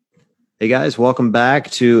Hey guys, welcome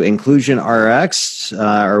back to Inclusion Rx,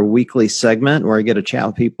 our weekly segment where I get to chat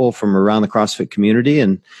with people from around the CrossFit community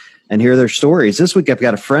and hear their stories. This week I've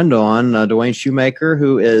got a friend on, Dwyne Shoemaker,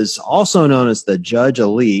 who is also known as the Judge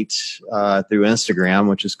Elite through Instagram,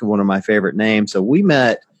 which is one of my favorite names. So we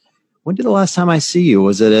met. When did the last time I see you?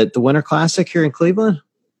 Was it at the Winter Classic here in Cleveland?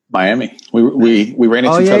 Miami. We ran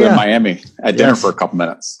into each other in Miami at dinner for a couple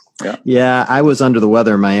minutes. Yeah, I was under the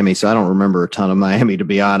weather in Miami, so I don't remember a ton of Miami, to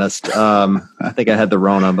be honest. I think I had the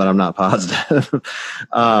Rona, but I'm not positive.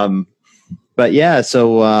 But yeah,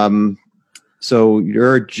 so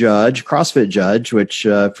you're a judge, CrossFit Judge, which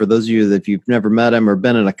for those of you that if you've never met him or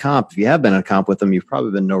been in a comp, if you have been in a comp with him, you've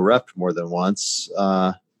probably been no rep more than once.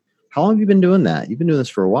 How long have you been doing that? You've been doing this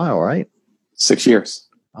for a while, right? 6 years.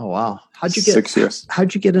 Oh, wow. 6 years.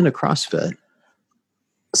 How'd you get into CrossFit?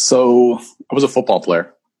 So I was a football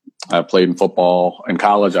player. I played in football in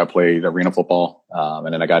college. I played arena football.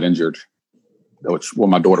 And then I got injured, when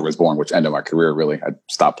my daughter was born, which ended my career, really. I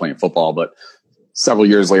stopped playing football. But several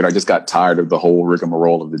years later, I just got tired of the whole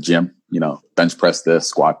rigmarole of the gym, bench press this,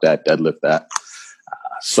 squat that, deadlift that.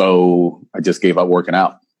 So I just gave up working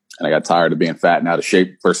out. And I got tired of being fat and out of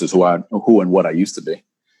shape versus who and what I used to be.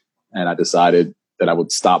 And I decided that I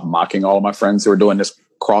would stop mocking all of my friends who were doing this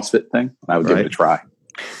CrossFit thing. And I would give it a try.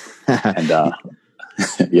 And,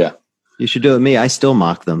 yeah. You should do it with me. I still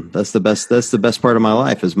mock them. That's the best part of my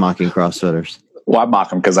life is mocking CrossFitters. Well, I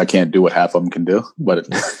mock them because I can't do what half of them can do. But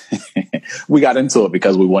we got into it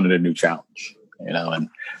because we wanted a new challenge, and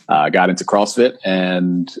got into CrossFit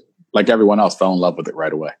and like everyone else fell in love with it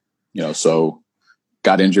right away. So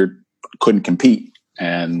got injured, couldn't compete.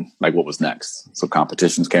 And like, what was next? So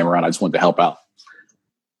competitions came around. I just wanted to help out.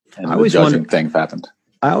 And the judging thing happened.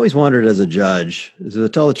 I always wondered as a judge, to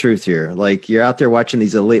tell the truth here, like you're out there watching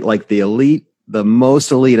these the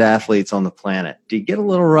most elite athletes on the planet. Do you get a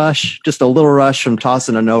little rush, just a little rush from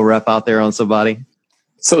tossing a no rep out there on somebody?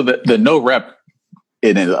 So the no rep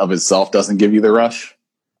in and of itself doesn't give you the rush,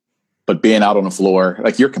 but being out on the floor,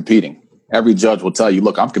 like you're competing. Every judge will tell you,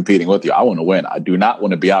 look, I'm competing with you. I want to win. I do not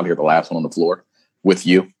want to be out here the last one on the floor with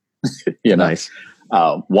you. Nice.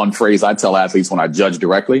 One phrase I tell athletes when I judge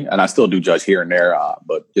directly, and I still do judge here and there,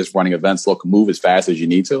 but just running events, look, move as fast as you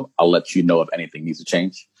need to. I'll let you know if anything needs to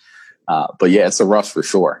change. But yeah, it's a rush for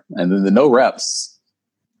sure. And then the no reps,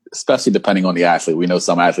 especially depending on the athlete, we know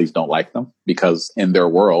some athletes don't like them because in their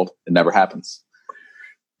world, it never happens.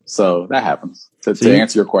 So that happens. To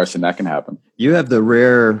answer your question, that can happen. You have the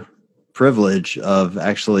rare privilege of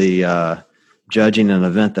actually judging an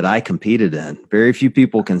event that I competed in. Very few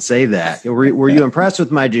people can say that. Were you impressed with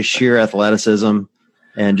my just sheer athleticism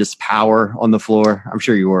and just power on the floor? I'm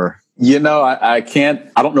sure you were. I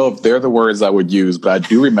don't know if they're the words I would use, but I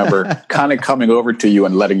do remember kind of coming over to you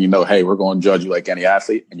and letting you know, hey, we're going to judge you like any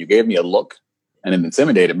athlete. And you gave me a look and it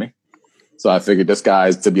intimidated me. So I figured this guy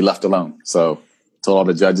is to be left alone. So told all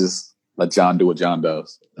the judges, let John do what John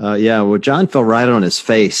does. Well, John fell right on his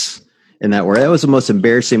face in that word. That was the most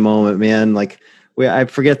embarrassing moment, man. Like I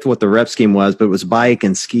forget what the rep scheme was, but it was bike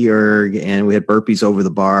and ski erg, and we had burpees over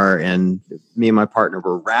the bar, and me and my partner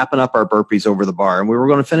were wrapping up our burpees over the bar, and we were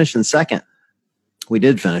going to finish in second. We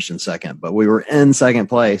did finish in second, but we were in second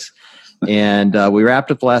place, and we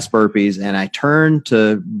wrapped up the last burpees, and I turned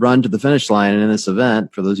to run to the finish line. And in this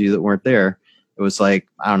event, for those of you that weren't there, it was like,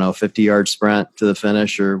 50-yard sprint to the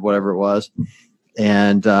finish or whatever it was.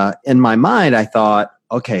 And in my mind, I thought,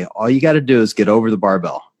 okay, all you got to do is get over the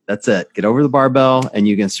barbell. That's it. Get over the barbell and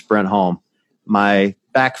you can sprint home. My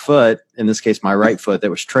back foot, in this case, my right foot that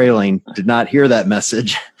was trailing, did not hear that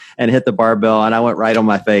message and hit the barbell. And I went right on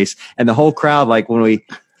my face. And the whole crowd, like when we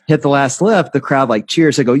hit the last lift, the crowd like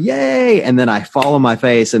cheers. They go, yay. And then I fall on my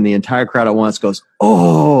face and the entire crowd at once goes,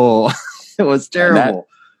 oh, it was terrible.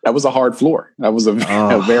 That was a hard floor. That was a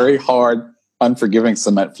very hard, unforgiving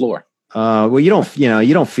cement floor. Well, you don't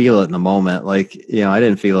feel it in the moment. Like, I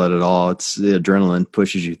didn't feel it at all. It's the adrenaline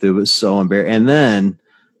pushes you through. It was so embarrassing. And then,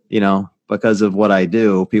 because of what I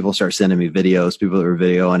do, people start sending me videos, people that were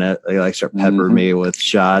videoing it, they like start peppering me with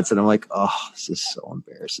shots. And I'm like, oh, this is so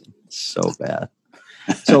embarrassing. It's so bad.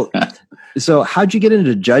 So how'd you get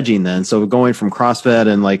into judging then? So going from CrossFit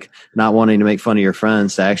and like not wanting to make fun of your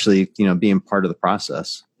friends to actually, being part of the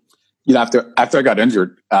process. After I got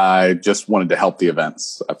injured, I just wanted to help the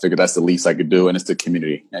events. I figured that's the least I could do. And it's the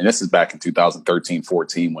community. And this is back in 2013,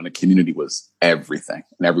 14, when the community was everything.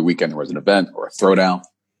 And every weekend there was an event or a throwdown.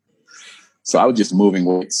 So I was just moving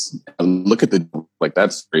weights. And look at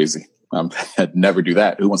that's crazy. I'd never do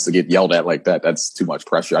that. Who wants to get yelled at like that? That's too much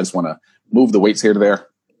pressure. I just want to move the weights here to there.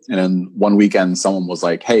 And then one weekend, someone was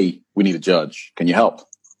like, hey, we need a judge. Can you help?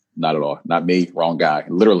 Not at all. Not me. Wrong guy.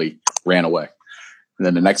 Literally ran away. And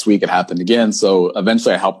then the next week it happened again. So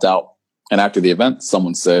eventually I helped out. And after the event,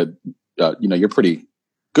 someone said, you're pretty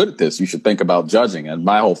good at this. You should think about judging. And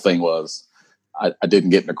my whole thing was, I didn't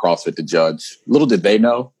get into CrossFit to judge. Little did they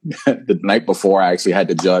know the night before I actually had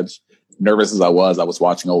to judge, nervous as I was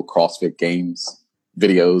watching old CrossFit Games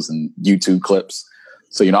videos and YouTube clips.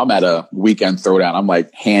 So, I'm at a weekend throwdown. I'm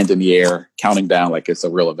like hand in the air, counting down like it's a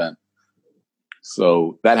real event.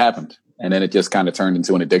 So that happened. And then it just kind of turned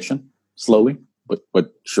into an addiction slowly,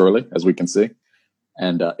 but surely, as we can see.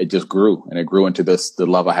 And it just grew, and it grew into the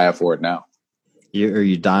love I have for it now. Are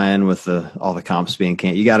you dying with all the comps being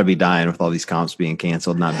canceled? You got to be dying with all these comps being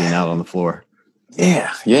canceled, not being out on the floor.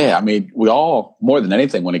 Yeah. I mean, we all, more than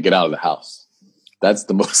anything, want to get out of the house. That's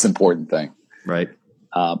the most important thing. Right.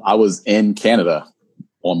 I was in Canada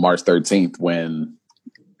on March 13th when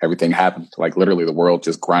everything happened. Like literally the world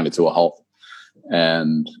just grinded to a halt.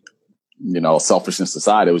 And, selfishness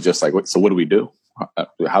aside, it was just like, so what do we do?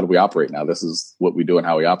 How do we operate now? This is what we do and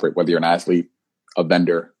how we operate, whether you're an athlete, a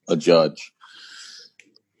vendor, a judge.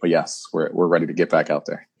 But yes, we're ready to get back out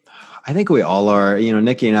there. I think we all are.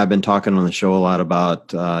 Nikki and I have been talking on the show a lot about,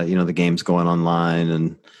 the games going online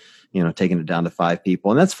and, taking it down to 5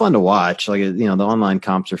 people. And that's fun to watch. Like, the online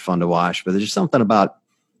comps are fun to watch, but there's just something about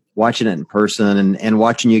watching it in person and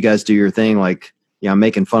watching you guys do your thing. Like, I'm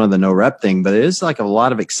making fun of the no rep thing, but it is like a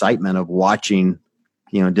lot of excitement of watching,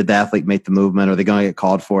 did the athlete make the movement? Are they going to get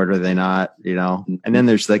called for it? Or are they not, And then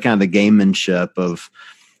there's the kind of the gamemanship of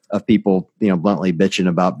people, bluntly bitching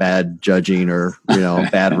about bad judging or,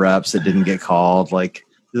 bad reps that didn't get called. Like,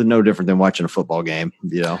 it's no different than watching a football game,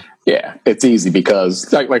 Yeah, it's easy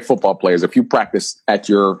because like football players, if you practice at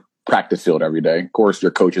your practice field every day, of course,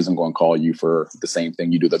 your coach isn't going to call you for the same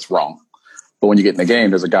thing you do that's wrong. But when you get in the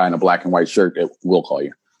game, there's a guy in a black and white shirt that will call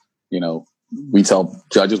you. We tell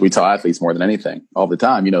judges, we tell athletes more than anything all the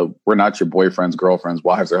time, we're not your boyfriends, girlfriends,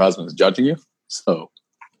 wives, or husbands judging you. So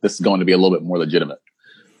this is going to be a little bit more legitimate.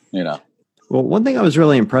 Well, one thing I was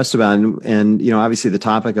really impressed about, and obviously the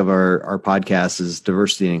topic of our podcast is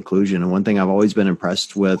diversity and inclusion. And one thing I've always been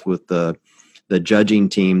impressed with the judging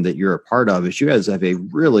team that you're a part of is you guys have a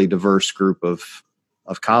really diverse group of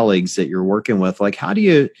colleagues that you're working with. Like, how do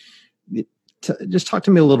you just talk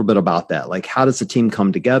to me a little bit about that? Like, how does the team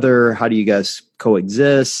come together? How do you guys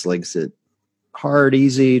coexist? Like, is it hard,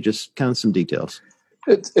 easy? Just kind of some details.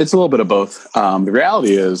 It's a little bit of both. The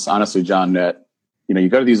reality is, honestly, John, that you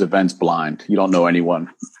go to these events blind. You don't know anyone.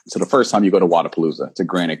 So the first time you go to Wodapalooza, to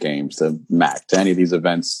Granite Games, to MACC, to any of these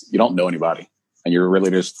events, you don't know anybody. And you're really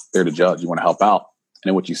just there to judge. You want to help out. And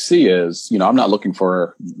then what you see is, I'm not looking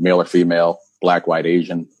for male or female, black, white,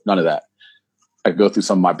 Asian, none of that. I go through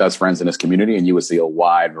some of my best friends in this community and you would see a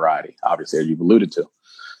wide variety, obviously, as you've alluded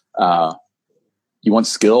to. You want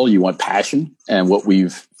skill, you want passion. And what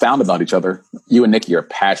we've found about each other, you and Nikki are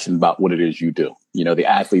passionate about what it is you do. The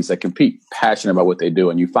athletes that compete, passionate about what they do.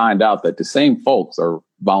 And you find out that the same folks are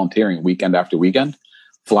volunteering weekend after weekend,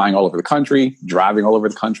 flying all over the country, driving all over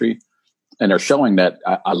the country. And they're showing that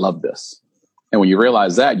I love this. And when you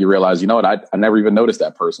realize that, you realize, what, I never even noticed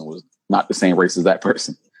that person was not the same race as that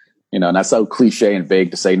person. And that's so cliche and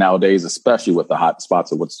vague to say nowadays, especially with the hot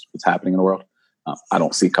spots of what's happening in the world. I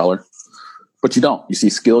don't see color. But you don't. You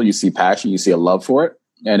see skill, you see passion, you see a love for it.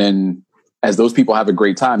 And then as those people have a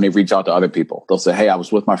great time, they reach out to other people. They'll say, hey, I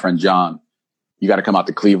was with my friend John. You got to come out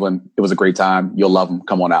to Cleveland. It was a great time. You'll love him.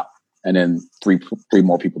 Come on out. And then three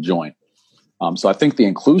more people join. So I think the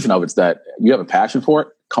inclusion of it's that you have a passion for it.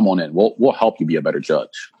 Come on in. We'll help you be a better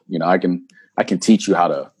judge. I can teach you how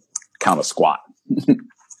to count a squat.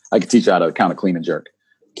 I can teach you how to count a clean and jerk.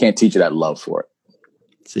 Can't teach you that love for it.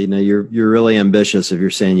 See, now you're really ambitious if you're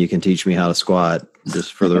saying you can teach me how to squat,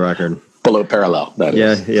 just for the record. Below parallel. That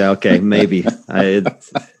is. Yeah. Okay. Maybe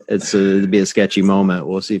it'd be a sketchy moment.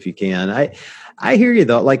 We'll see if you can. I hear you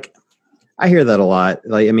though. Like, I hear that a lot.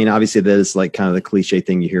 Like, I mean, obviously that is like kind of the cliche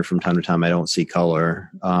thing you hear from time to time. I don't see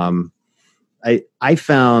color. I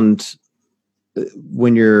found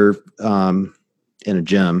when you're, in a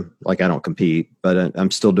gym, like I don't compete, but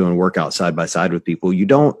I'm still doing workouts side by side with people. You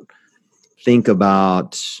don't think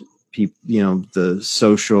about people, the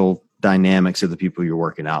social dynamics of the people you're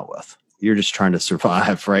working out with. You're just trying to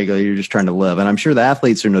survive, right? You're just trying to live. And I'm sure the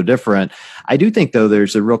athletes are no different. I do think though,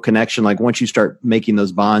 there's a real connection. Like once you start making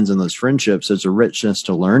those bonds and those friendships, there's a richness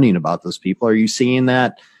to learning about those people. Are you seeing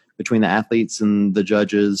that between the athletes and the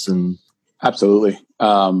judges? And absolutely.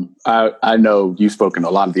 I know you've spoken to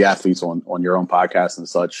a lot of the athletes on your own podcast and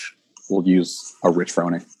such. We'll use a Rich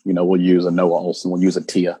Froning, we'll use a Noah Olson, we'll use a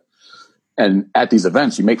Tia. And at these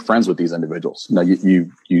events, you make friends with these individuals.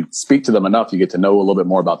 You speak to them enough, you get to know a little bit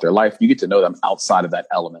more about their life. You get to know them outside of that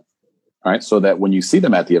element. right? So that when you see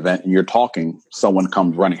them at the event and you're talking, someone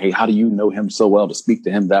comes running, hey, how do you know him so well to speak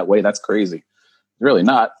to him that way? That's crazy. Really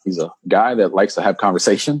not. He's a guy that likes to have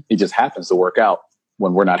conversation. He just happens to work out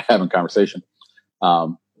when we're not having conversation.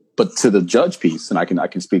 But to the judge piece, and I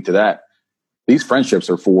can speak to that, these friendships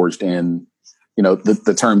are forged in,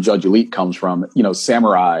 the term judge elite comes from,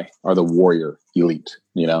 samurai are the warrior elite,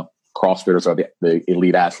 CrossFitters are the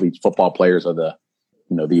elite athletes, football players are the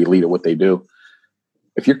elite at what they do.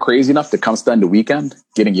 If you're crazy enough to come spend the weekend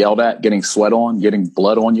getting yelled at, getting sweat on, getting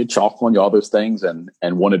blood on you, chalk on you, all those things, and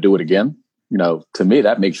want to do it again, to me,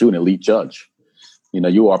 that makes you an elite judge.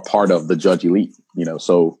 You are part of the judge elite,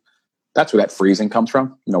 so that's where that freezing comes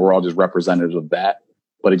from. We're all just representatives of that,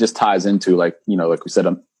 but it just ties into like we said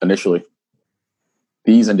initially,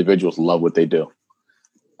 these individuals love what they do.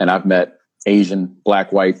 And I've met Asian,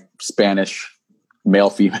 black, white, Spanish, male,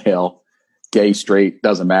 female, gay, straight,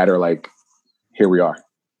 doesn't matter. Like, here we are,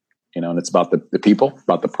 and it's about the people,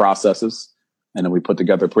 about the processes. And then we put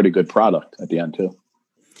together a pretty good product at the end too.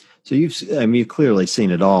 So you've clearly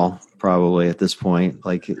seen it all probably at this point.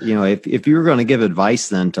 Like, if you were going to give advice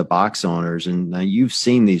then to box owners, and you've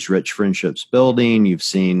seen these rich friendships building, you've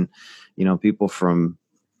seen, people from,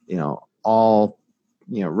 all,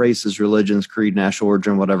 races, religions, creed, national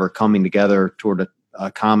origin, whatever, coming together toward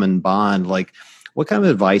a common bond. Like, what kind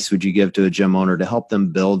of advice would you give to a gym owner to help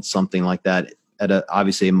them build something like that at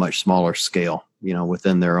obviously a much smaller scale,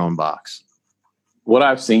 within their own box? What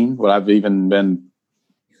I've seen, what I've even been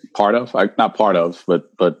part of, not part of,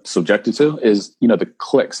 but subjected to is, the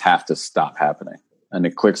cliques have to stop happening. And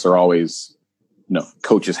the cliques are always,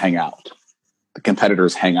 coaches hang out, the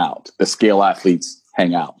competitors hang out, the scale athletes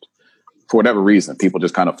hang out. For whatever reason, people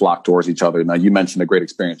just kind of flock towards each other. Now, you mentioned a great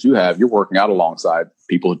experience you have. You're working out alongside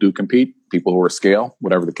people who do compete, people who are scale,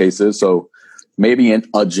 whatever the case is. So maybe in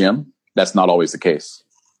a gym, that's not always the case.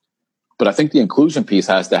 But I think the inclusion piece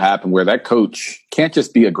has to happen where that coach can't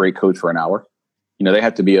just be a great coach for an hour. They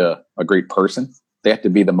have to be a great person. They have to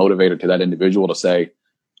be the motivator to that individual to say,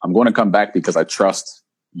 I'm going to come back because I trust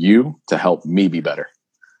you to help me be better.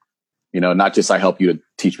 Not just I help you to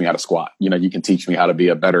teach me how to squat. You can teach me how to be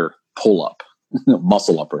a better pull up,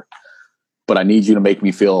 muscle upper, but I need you to make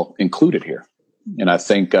me feel included here. And I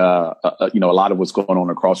think, a lot of what's going on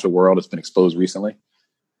across the world has been exposed recently.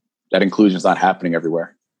 That inclusion is not happening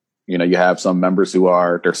everywhere. You have some members who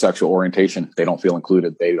are their sexual orientation. They don't feel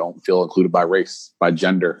included. They don't feel included by race, by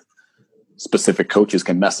gender. Specific coaches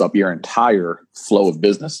can mess up your entire flow of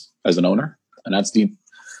business as an owner. And that's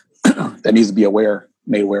that needs to be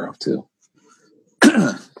made aware of too.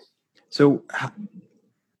 So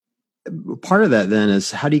part of that then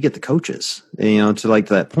is how do you get the coaches, to like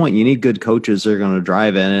that point? You need good coaches that are going to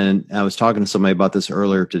drive it. And I was talking to somebody about this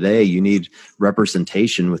earlier today. You need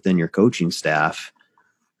representation within your coaching staff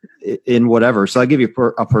in whatever. So I'll give you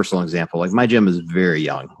a personal example. Like my gym is very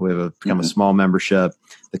young. We have become a small membership.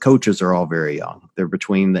 The coaches are all very young. They're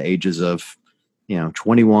between the ages of,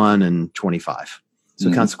 21 and 25.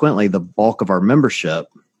 So consequently, the bulk of our membership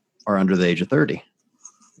are under the age of 30,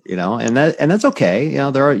 and that's okay.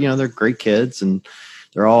 They're great kids and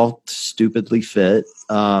they're all stupidly fit.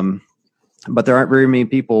 But there aren't very many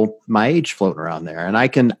people my age floating around there. And I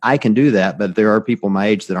can do that, but there are people my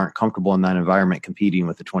age that aren't comfortable in that environment competing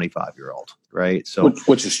with a 25-year-old. Right. So,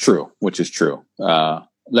 which is true.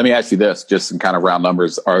 Let me ask you this, just in kind of round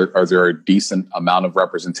numbers. Are there a decent amount of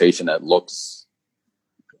representation that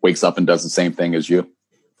wakes up and does the same thing as you,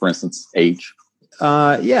 for instance, age?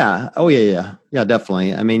 Yeah. Oh yeah. Yeah,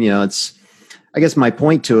 definitely. I mean, I guess my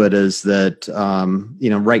point to it is that,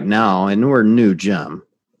 right now, and we're a new gym,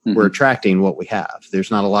 we're attracting what we have. There's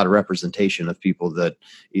not a lot of representation of people that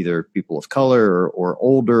either people of color or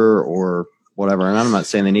older or whatever. And I'm not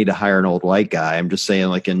saying they need to hire an old white guy. I'm just saying,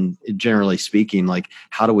 like, in generally speaking, like,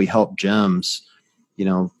 how do we help gyms,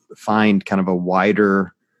 find kind of a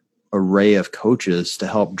wider array of coaches to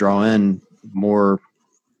help draw in more,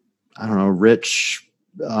 rich,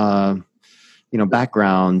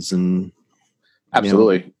 backgrounds and.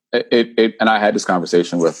 Absolutely. And I had this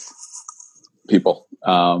conversation with people.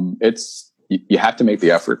 You have to make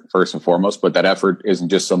the effort first and foremost, but that effort isn't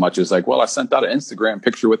just so much as like, well, I sent out an Instagram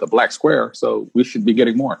picture with a black square, so we should be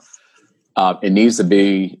getting more. It needs to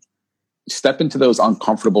be step into those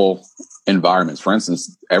uncomfortable environments. For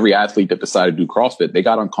instance, every athlete that decided to do CrossFit, they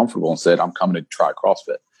got uncomfortable and said, I'm coming to try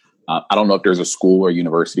CrossFit. I don't know if there's a school or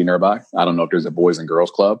university nearby. I don't know if there's a boys and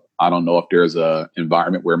girls club. I don't know if there's a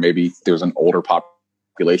environment where maybe there's an older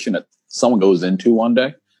population that someone goes into one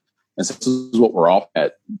day and says, this is what we're off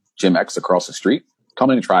at Gym X across the street.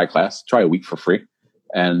 Come in and try a class, try a week for free.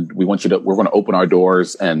 And we're going to open our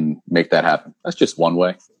doors and make that happen. That's just one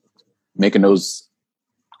way. making those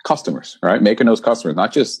customers, right? Making those customers,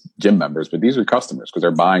 not just gym members, but these are customers because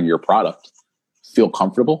they're buying your product, feel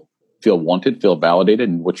comfortable, feel wanted, feel validated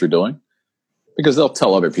in what you're doing. Because they'll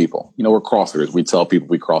tell other people, we're CrossFitters. We tell people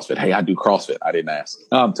we CrossFit. Hey, I do CrossFit. I didn't ask.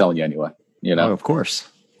 No, I'm telling you anyway. Oh, of course.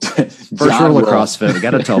 First rule of CrossFit. We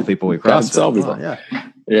got to tell people we CrossFit. Tell people. Yeah.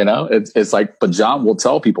 It's like, but John will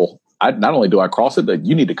tell people, not only do I CrossFit, but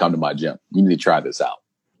you need to come to my gym. You need to try this out.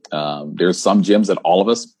 There's some gyms that all of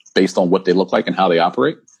us, based on what they look like and how they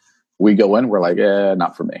operate, we go in, we're like,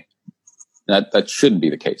 not for me. That shouldn't be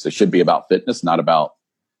the case. It should be about fitness, not about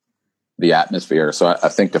the atmosphere. So I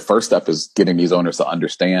think the first step is getting these owners to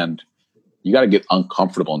understand you got to get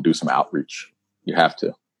uncomfortable and do some outreach. You have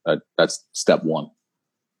to. That's step one.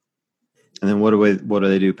 And then what do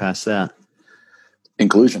they do past that?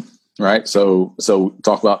 Inclusion, right? So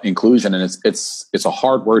talk about inclusion, and it's a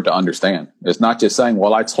hard word to understand. It's not just saying,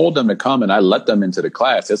 well, I told them to come and I let them into the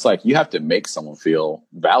class. It's like you have to make someone feel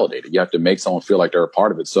validated. You have to make someone feel like they're a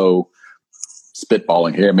part of it. So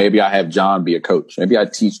spitballing here, maybe I have John be a coach. Maybe I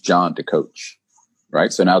teach John to coach,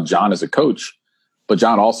 right? So now John is a coach, but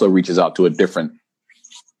John also reaches out to a different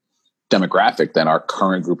demographic than our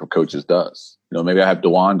current group of coaches does. Maybe I have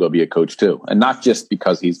Dwyne go be a coach too. And not just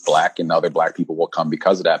because he's Black and other Black people will come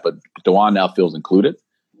because of that, but Dwyne now feels included.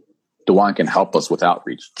 Dwyne can help us with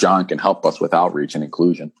outreach. John can help us with outreach and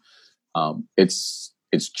inclusion. It's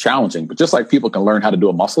challenging, but just like people can learn how to do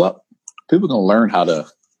a muscle up, people can learn how to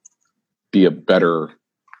be a better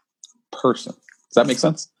person. Does that make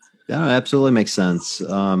sense? Yeah, absolutely makes sense.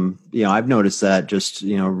 I've noticed that just,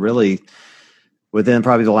 really within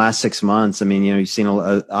probably the last 6 months. I mean, you've seen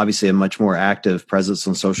obviously a much more active presence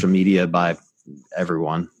on social media by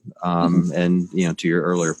everyone. And, to your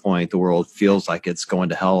earlier point, the world feels like it's going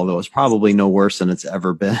to hell, although it's probably no worse than it's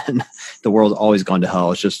ever been. The world's always gone to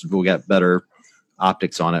hell. It's just, we got better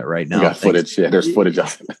optics on it right now. We got footage. Yeah, there's footage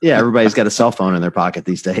of it. Yeah, everybody's got a cell phone in their pocket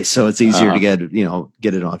these days, so it's easier to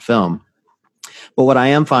get it on film. But what I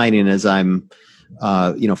am finding is I'm,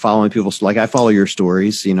 following people. Like I follow your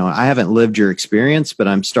stories. I haven't lived your experience, but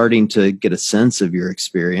I'm starting to get a sense of your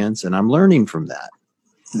experience, and I'm learning from that.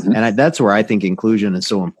 Mm-hmm. And that's where I think inclusion is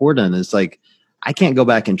so important. It's like I can't go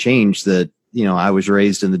back and change that. I was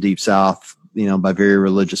raised in the Deep South, by very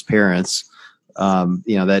religious parents.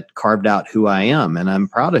 That carved out who I am, and I'm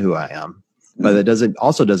proud of who I am. But it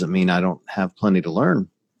doesn't mean I don't have plenty to learn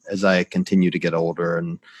as I continue to get older.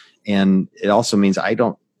 And it also means I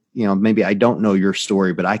don't, maybe I don't know your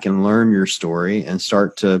story, but I can learn your story and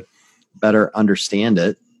start to better understand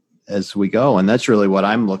it as we go. And that's really what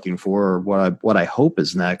I'm looking for, or what I hope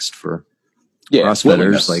is next for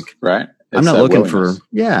CrossFitters. Like, right. I'm not looking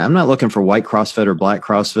for white CrossFit or Black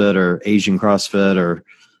CrossFit or Asian CrossFit or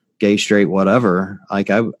gay, straight, whatever. Like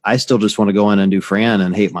I still just want to go in and do Fran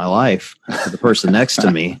and hate my life for the person next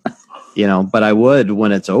to me, but I would,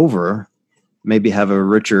 when it's over, maybe have a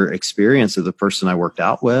richer experience of the person I worked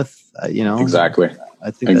out with, Exactly.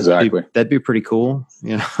 I think that'd be pretty cool,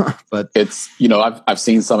 but it's, I've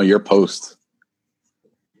seen some of your posts.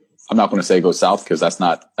 I'm not going to say go south because that's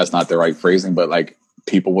not the right phrasing, but like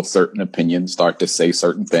people with certain opinions start to say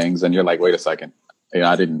certain things and you're like, wait a second.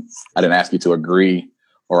 I didn't ask you to agree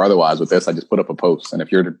or otherwise with this. I just put up a post. And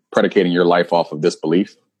if you're predicating your life off of this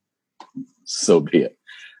belief, so be it.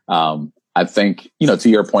 I think, to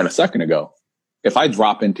your point a second ago, if I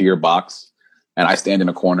drop into your box and I stand in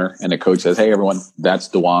a corner and the coach says, hey, everyone, that's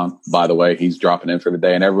Dwyne, by the way, he's dropping in for the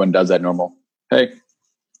day. And everyone does that normal. Hey,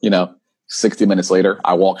 60 minutes later,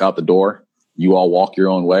 I walk out the door. You all walk your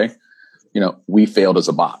own way. We failed as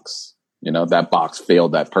a box. That box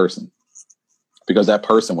failed that person. Because that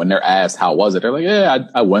person, when they're asked, how was it? They're like, yeah,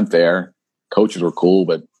 I went there. Coaches were cool,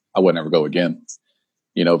 but I would never go again.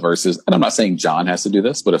 Versus, and I'm not saying John has to do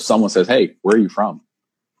this, but if someone says, hey, where are you from?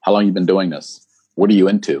 How long have you been doing this? What are you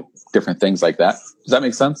into? Different things like that. Does that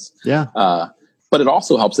make sense? Yeah. But it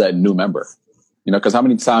also helps that new member, because how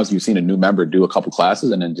many times have you seen a new member do a couple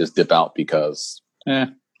classes and then just dip out because, I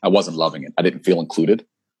wasn't loving it. I didn't feel included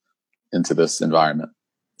into this environment.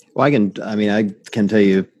 Well, I can tell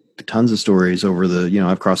you tons of stories over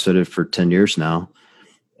I've CrossFitted for 10 years now.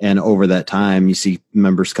 And over that time, you see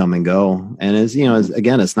members come and go. And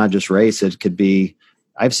again, it's not just race. It could be,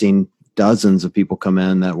 I've seen dozens of people come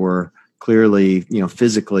in that were clearly,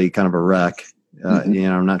 physically kind of a wreck.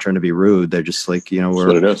 I'm not trying to be rude. They're just like,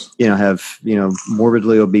 have,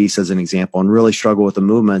 morbidly obese as an example and really struggle with the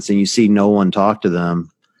movements. And you see no one talk to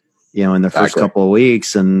them, in the first couple of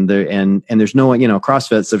weeks. And there's no one,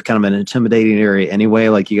 CrossFit's kind of an intimidating area anyway.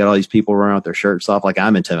 Like you got all these people running out their shirts off. Like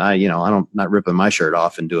I'm intimidated. I'm not ripping my shirt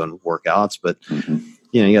off and doing workouts, but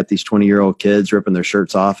you got these 20-year-old kids ripping their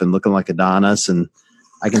shirts off and looking like Adonis, and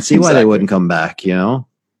I can see why they wouldn't come back, And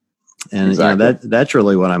that's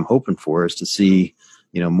really what I'm hoping for, is to see,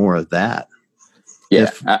 more of that.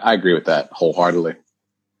 Yeah, I agree with that wholeheartedly.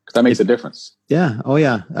 Because that makes a difference. Yeah. Oh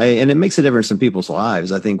yeah. And it makes a difference in people's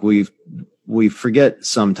lives. I think we forget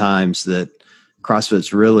sometimes that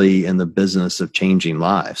CrossFit's really in the business of changing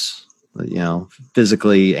lives,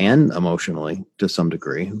 physically and emotionally to some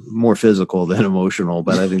degree, more physical than emotional,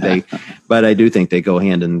 but I think I do think they go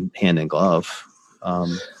hand in glove.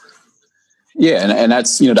 Yeah. And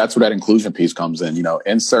that's where that inclusion piece comes in,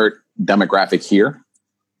 insert demographic here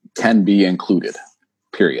can be included,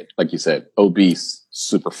 period. Like you said, obese,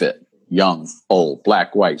 super fit, young, old,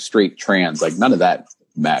 black, white, straight, trans, like none of that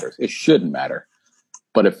matters. It shouldn't matter.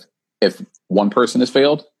 But if one person has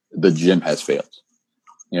failed, the gym has failed.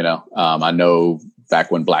 I know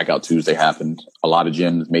back when Blackout Tuesday happened, a lot of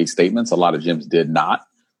gyms made statements. A lot of gyms did not.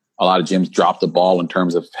 A lot of gyms dropped the ball in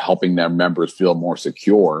terms of helping their members feel more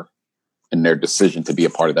secure in their decision to be a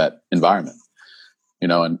part of that environment.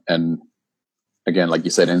 And again, like you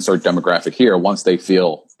said, insert demographic here. Once they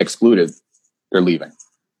feel excluded, they're leaving.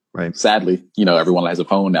 Right. Sadly, everyone has a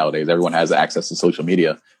phone nowadays. Everyone has access to social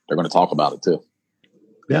media. They're going to talk about it too.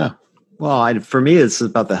 Yeah. Well, for me, it's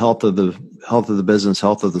about the health of the business,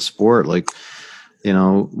 health of the sport. Like,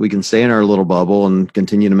 we can stay in our little bubble and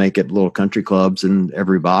continue to make it little country clubs in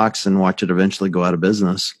every box and watch it eventually go out of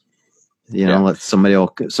business. Let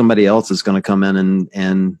somebody else is going to come in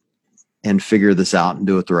and figure this out and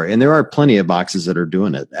do it the right. And there are plenty of boxes that are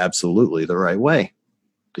doing it absolutely the right way.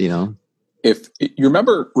 If you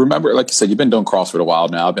remember, like you said, you've been doing CrossFit a while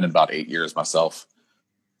now. I've been in about 8 years myself.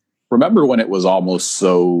 Remember when it was almost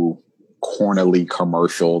so cornily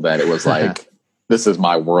commercial that it was like, this is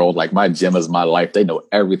my world. Like my gym is my life. They know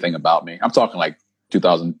everything about me. I'm talking like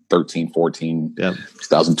 2013, 14,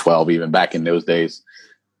 2012, even back in those days.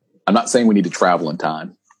 I'm not saying we need to travel in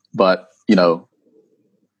time, but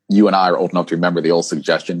you and I are old enough to remember the old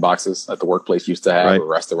suggestion boxes that the workplace used to have, right, or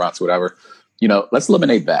restaurants, whatever. Let's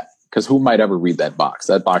eliminate that, because who might ever read that box?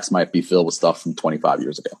 That box might be filled with stuff from 25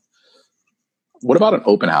 years ago. What about an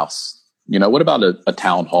open house? What about a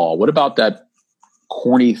town hall? What about that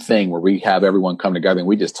corny thing where we have everyone come together and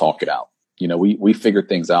we just talk it out? We figure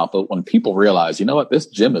things out. But when people realize, this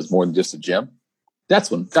gym is more than just a gym, that's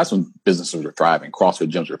when businesses are thriving. CrossFit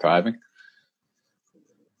gyms are thriving.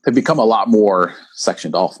 They've become a lot more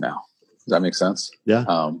sectioned off now. Does that make sense?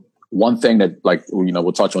 Yeah. One thing that,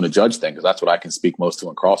 we'll touch on the judge thing, because that's what I can speak most to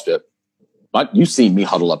in CrossFit. But you've seen me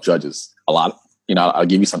huddle up judges a lot. I'll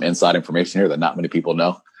give you some inside information here that not many people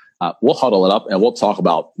know. We'll huddle it up and we'll talk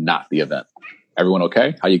about not the event. Everyone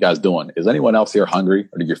okay? How you guys doing? Is anyone else here hungry?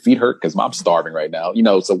 Or did your feet hurt? Because I'm starving right now.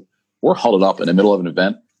 So we're huddled up in the middle of an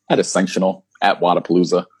event at a sanctional at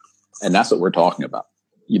Wodapalooza. And that's what we're talking about.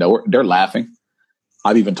 They're laughing.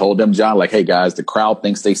 I've even told them, John, like, hey guys, the crowd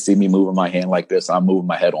thinks they see me moving my hand like this. I'm moving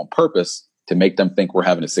my head on purpose to make them think we're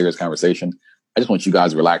having a serious conversation. I just want you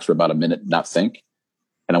guys to relax for about a minute, not think.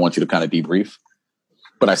 And I want you to kind of debrief.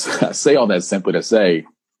 But I say all that simply to say,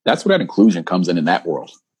 that's where that inclusion comes in that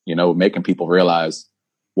world, making people realize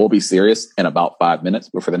we'll be serious in about 5 minutes,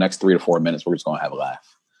 but for the next 3 to 4 minutes, we're just going to have a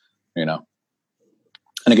laugh, And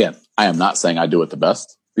again, I am not saying I do it the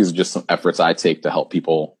best. These are just some efforts I take to help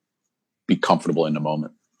people be comfortable in the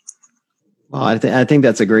moment. Well, I think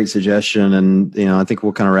that's a great suggestion. And, I think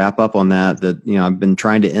we'll kind of wrap up on that, I've been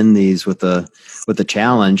trying to end these with a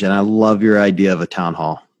challenge, and I love your idea of a town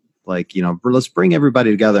hall. Like, let's bring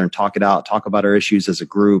everybody together and talk it out, talk about our issues as a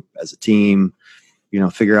group, as a team,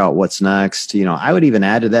 figure out what's next. I would even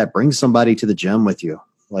add to that, bring somebody to the gym with you.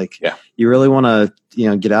 Like, you really want to,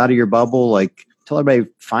 get out of your bubble, like tell everybody,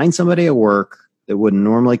 find somebody at work that wouldn't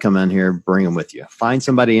normally come in here, bring them with you. Find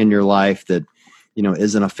somebody in your life that,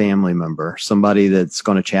 isn't a family member, somebody that's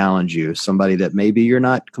going to challenge you, somebody that maybe you're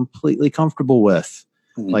not completely comfortable with.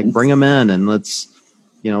 Mm-hmm. Like, bring them in and let's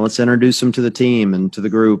introduce them to the team and to the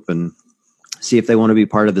group and see if they want to be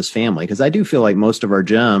part of this family. Because I do feel like most of our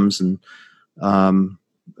gyms, and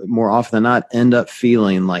more often than not, end up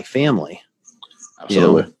feeling like family.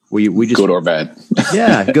 Absolutely. We just, good or bad.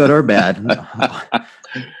 Yeah, good or bad.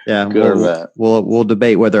 Yeah, good or bad. We'll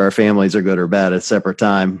debate whether our families are good or bad at a separate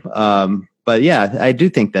time. But yeah, I do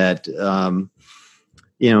think that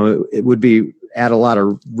it would add a lot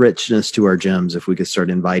of richness to our gyms if we could start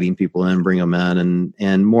inviting people in, bring them in,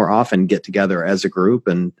 and more often get together as a group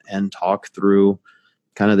and talk through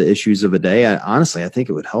kind of the issues of a day. Honestly, I think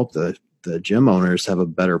it would help the gym owners have a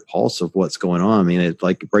better pulse of what's going on. I mean, it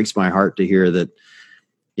breaks my heart to hear that,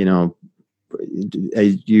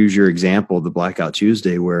 I use your example, the Blackout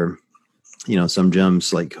Tuesday, where some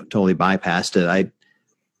gyms like totally bypassed it.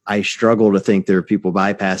 I struggle to think there are people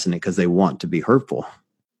bypassing it because they want to be hurtful.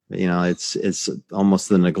 It's almost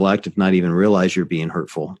the neglect, if not even realize you're being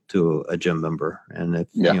hurtful to a gym member. And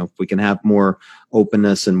if we can have more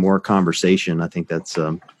openness and more conversation, I think that's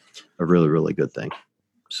a really, really good thing.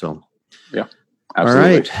 So, yeah, absolutely.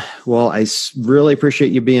 All right. Well, I really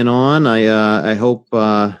appreciate you being on. I hope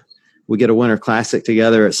we get a Winter Classic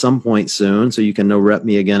together at some point soon, so you can rep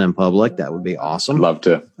me again in public. That would be awesome. I'd love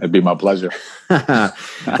to. It'd be my pleasure. Or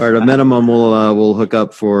at a minimum, we'll hook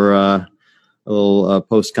up for a little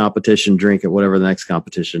post-competition drink at whatever the next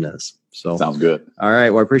competition is. So sounds good. All right.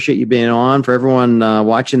 Well, I appreciate you being on. For everyone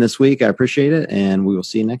watching this week, I appreciate it, and we will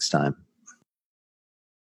see you next time.